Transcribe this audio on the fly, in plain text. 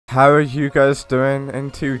How are you guys doing?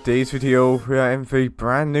 In today's video, we are in the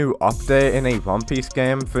brand new update in a One Piece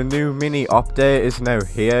game. The new mini update is now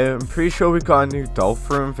here. I'm pretty sure we got a new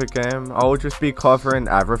dolphin in the game. I'll just be covering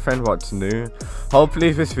everything what's new.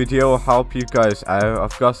 Hopefully this video will help you guys out.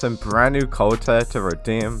 I've got some brand new codes here to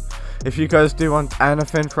redeem. If you guys do want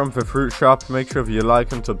anything from the fruit shop, make sure you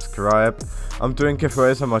like and subscribe. I'm doing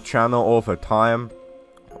giveaways on my channel all the time.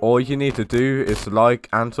 All you need to do is like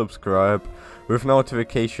and subscribe with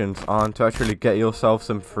notifications on to actually get yourself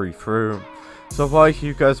some free fruit. So what are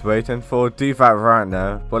you guys waiting for? Do that right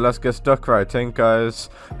now. But let's get stuck right in, guys,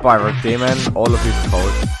 by redeeming all of these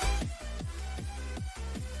codes.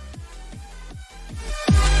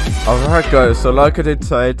 Alright guys, so like I did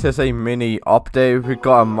say, it is a mini update. We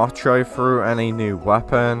got a macho fruit and a new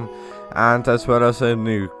weapon, and as well as a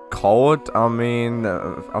new code. I mean,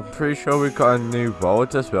 I'm pretty sure we got a new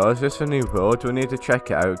world as well. Is this a new world? We need to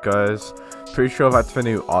check it out, guys. Pretty sure that's the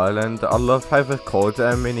new island. I love how they called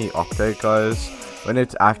it a mini update, guys, when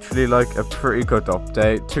it's actually like a pretty good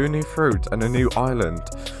update. 2 new fruits and a new island.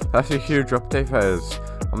 That's a huge update, guys.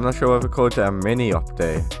 I'm not sure why they called it a mini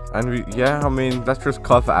update. And yeah, I mean, let's just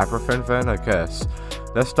cover everything then, I guess.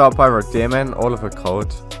 Let's start by redeeming all of the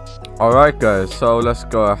codes. Alright guys, so let's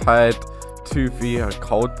go ahead to the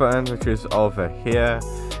code button, which is over here,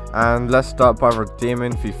 and let's start by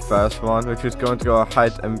redeeming the first one, which is going to go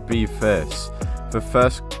ahead and be this. The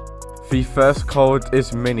first code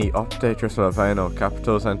is mini update, just so I know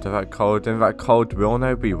capitals into that code, and that code will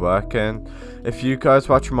now be working. If you guys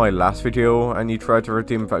watched my last video and you tried to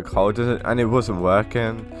redeem that code and it wasn't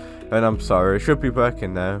working, then I'm sorry, it should be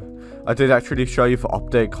working now. I did actually show you the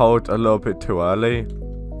update code a little bit too early.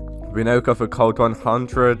 We now got the code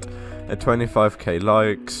 100 and 25k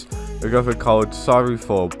likes. We got the code sorry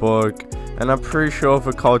for bug, and I'm pretty sure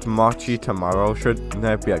the code Machi tomorrow should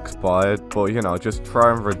now be expired, but you know, just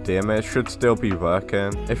try and redeem it. It should still be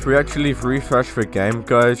working. If we actually refresh the game,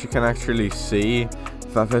 guys, you can actually see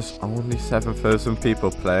that there's only 7,000 people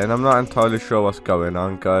playing. I'm not entirely sure what's going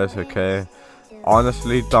on, guys, okay?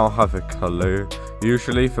 Honestly, don't have a clue.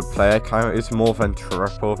 Usually the player count is more than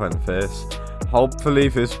triple than this. Hopefully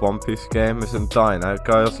this One Piece game isn't dying out,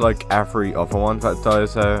 guys, like every other one that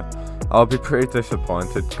dies out. I'll be pretty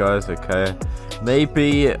disappointed, guys, okay?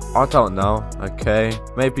 Maybe, I don't know, okay?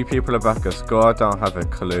 Maybe people are back at school, I don't have a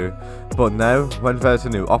clue. But now, when there's a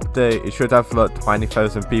new update, it should have like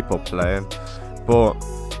 20,000 people playing. But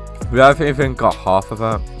we haven't even got half of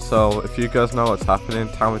that. So if you guys know what's happening,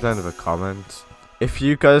 tell me down in the comments. If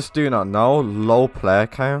you guys do not know, low player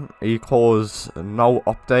count equals no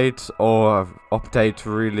updates, or updates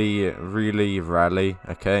really rarely,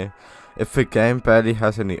 okay? If the game barely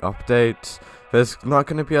has any updates, there's not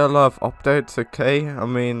going to be a lot of updates, okay? I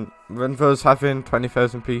mean, when there's having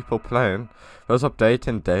 20,000 people playing, there's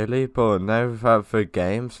updating daily, but now that the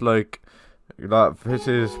games, like this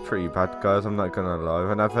is pretty bad, guys, I'm not gonna lie.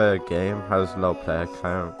 Whenever a game has low player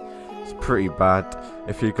count, it's pretty bad.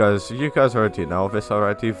 If you guys already know this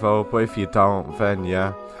already though, but if you don't, then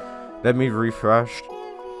yeah. Let me refresh.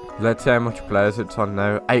 Let's see how much players it's on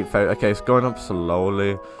now. 8,000. Okay, it's going up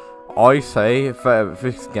slowly. I say that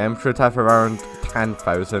this game should have around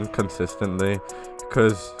 10,000 consistently,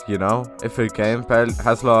 because you know, if a game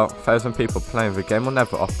has like 1,000 people playing, the game will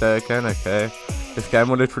never update again, okay? This game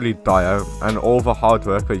will literally die out, and all the hard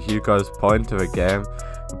work that you guys put into the game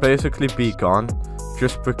will basically be gone,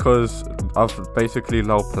 just because of basically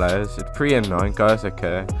low players. It's pretty annoying, guys,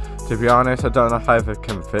 okay? To be honest, I don't know how they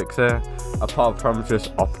can fix it, apart from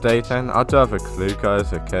just updating. I don't have a clue,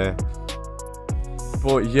 guys, okay?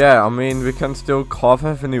 But yeah, I mean, we can still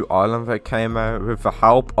cover the new island that came out with the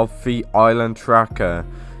help of the island tracker.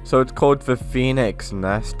 So it's called the Phoenix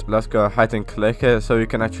Nest. Let's go ahead and click it so we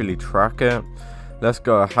can actually track it. Let's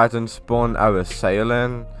go ahead and spawn our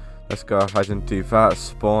sailing. Let's go ahead and do that,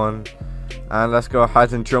 spawn. And let's go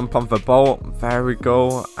ahead and jump on the boat. There we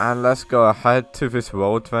go. And let's go ahead to this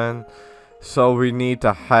road then. So we need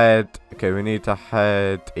to head, okay, we need to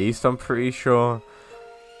head east, I'm pretty sure.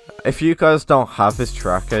 If you guys don't have this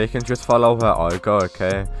tracker, you can just follow where I go,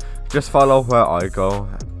 okay? Just follow where I go.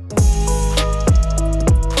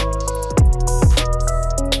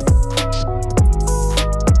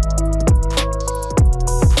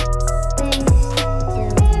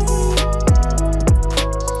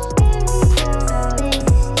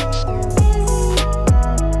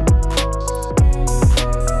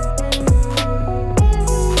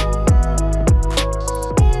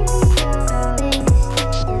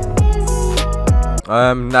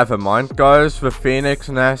 Never mind, guys. The Phoenix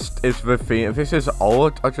Nest is the this is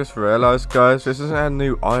old. I just realized, guys, this isn't a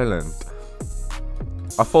new island.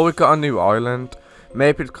 I thought we got a new island,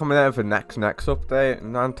 Maybe it's coming out of the next update.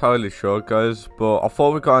 Not entirely sure, guys. But I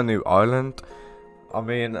thought we got a new island. I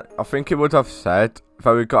mean, I think it would have said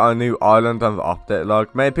that we got a new island on the update log.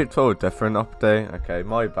 Maybe it's for a different update. Okay,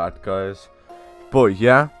 my bad, guys. But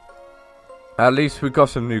yeah, at least we got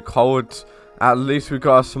some new codes. At least we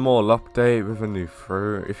got a small update with a new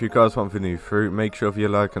fruit. If you guys want the new fruit, make sure you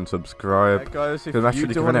like and subscribe. Yeah, guys, if I'm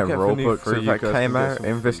actually giving out ROBUX that came out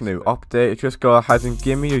in this new update, just go ahead and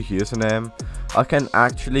give me a username. I can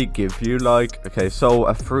actually give you like, okay, so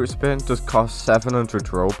a fruit spin does cost 700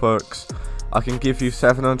 Robux. I can give you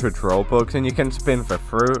 700 Robux and you can spin for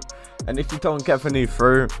fruit. And if you don't get the new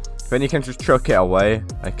fruit, then you can just chuck it away.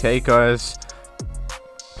 Okay, guys.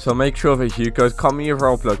 So make sure that you guys comment your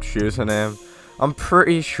Roblox username. I'm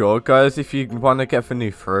pretty sure, guys, if you want to get the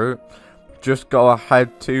new fruit, just go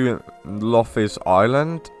ahead to Luffy's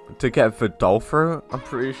Island to get the doll fruit, I'm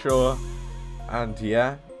pretty sure. And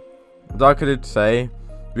yeah, like I did say,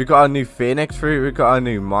 we got a new Phoenix fruit, we got a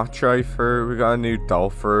new matcha fruit, we got a new doll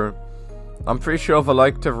fruit. I'm pretty sure they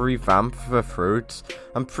like to revamp the fruits.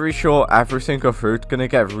 I'm pretty sure every single fruit's gonna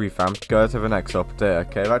get revamped, guys, in the next update.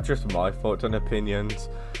 Okay, that's just my thoughts and opinions.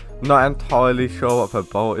 Not entirely sure what the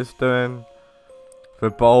boat is doing. The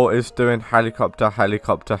boat is doing helicopter,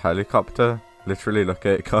 helicopter, helicopter. Literally, look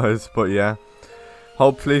at it, guys. But yeah,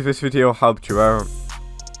 hopefully this video helped you out.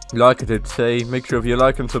 Like I did say, make sure you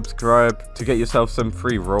like and subscribe to get yourself some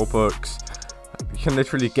free Robux. You can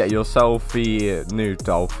literally get yourself the new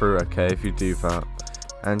doll fruit, okay, if you do that.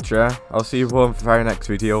 And yeah, I'll see you all in the very next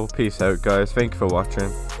video. Peace out, guys. Thank you for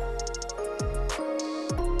watching.